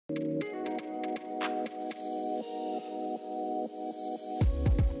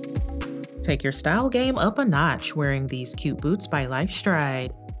Take your style game up a notch wearing these cute boots by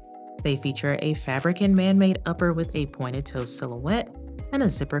LifeStride. They feature a fabric and man-made upper with a pointed toe silhouette and a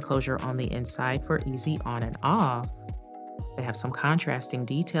zipper closure on the inside for easy on and off. They have some contrasting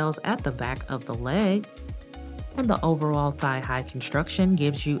details at the back of the leg, and the overall thigh-high construction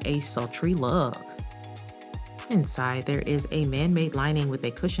gives you a sultry look. Inside, there is a man-made lining with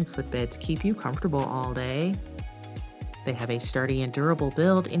a cushioned footbed to keep you comfortable all day. They have a sturdy and durable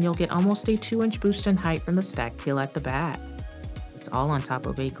build, and you'll get almost a 2-inch boost in height from the stacked heel at the back. It's all on top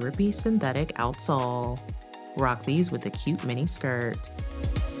of a grippy synthetic outsole. Rock these with a cute mini skirt.